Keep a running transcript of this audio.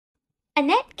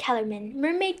Annette Kellerman,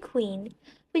 Mermaid Queen.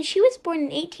 When she was born in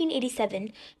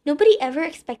 1887, nobody ever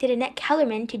expected Annette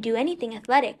Kellerman to do anything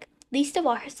athletic, least of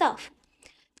all herself.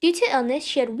 Due to illness,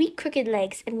 she had weak, crooked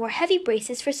legs and wore heavy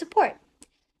braces for support.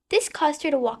 This caused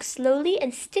her to walk slowly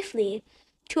and stiffly.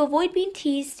 To avoid being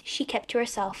teased, she kept to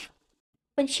herself.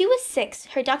 When she was 6,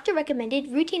 her doctor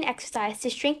recommended routine exercise to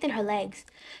strengthen her legs.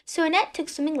 So Annette took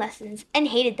swimming lessons and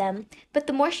hated them, but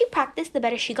the more she practiced, the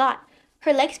better she got.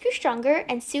 Her legs grew stronger,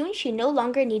 and soon she no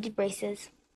longer needed braces.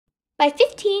 By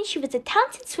 15, she was a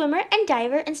talented swimmer and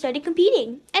diver and started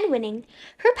competing and winning.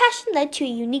 Her passion led to a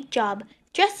unique job.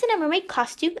 Dressed in a mermaid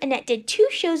costume, Annette did 2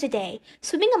 shows a day,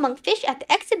 swimming among fish at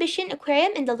the exhibition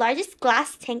aquarium in the largest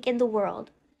glass tank in the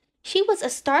world. She was a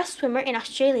star swimmer in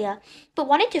Australia, but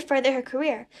wanted to further her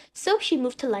career, so she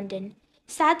moved to London.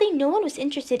 Sadly, no one was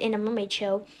interested in a mermaid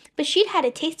show, but she'd had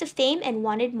a taste of fame and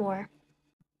wanted more.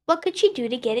 What could she do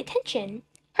to get attention?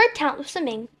 Her talent was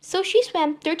swimming, so she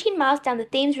swam 13 miles down the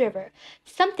Thames River,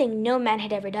 something no man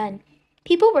had ever done.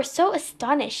 People were so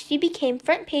astonished she became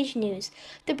front page news.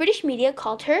 The British media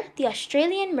called her the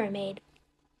Australian Mermaid.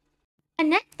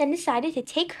 Annette then decided to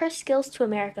take her skills to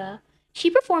America. She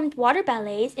performed water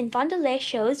ballets in vaudeville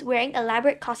shows wearing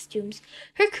elaborate costumes.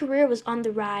 Her career was on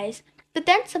the rise, but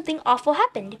then something awful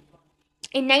happened.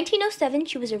 In 1907,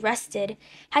 she was arrested.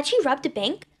 Had she robbed a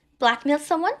bank? Blackmailed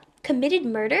someone? Committed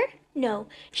murder? No,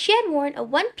 she had worn a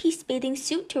one-piece bathing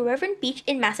suit to Reverend Beach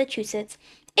in Massachusetts.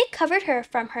 It covered her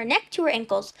from her neck to her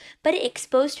ankles, but it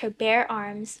exposed her bare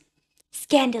arms.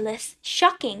 Scandalous,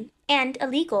 shocking, and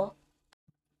illegal.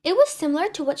 It was similar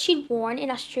to what she'd worn in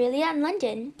Australia and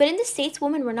London, but in the States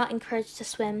women were not encouraged to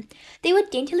swim. They would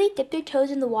daintily dip their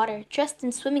toes in the water, dressed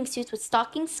in swimming suits with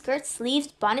stockings, skirts, sleeves,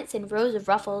 bonnets, and rows of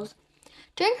ruffles.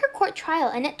 During her court trial,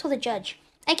 Annette told the judge,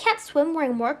 "I can't swim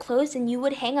wearing more clothes than you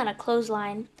would hang on a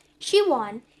clothesline." She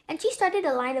won, and she started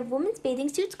a line of women's bathing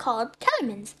suits called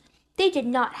Kellerman's. They did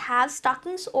not have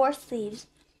stockings or sleeves.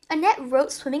 Annette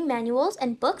wrote swimming manuals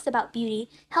and books about beauty,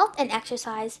 health, and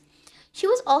exercise. She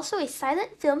was also a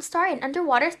silent film star in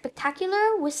underwater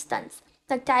spectacular with stunts,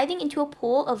 like diving into a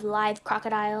pool of live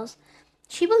crocodiles.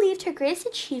 She believed her greatest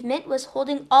achievement was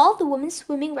holding all the women's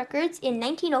swimming records in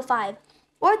 1905,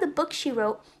 or the book she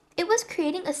wrote. It was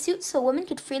creating a suit so women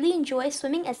could freely enjoy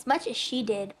swimming as much as she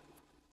did.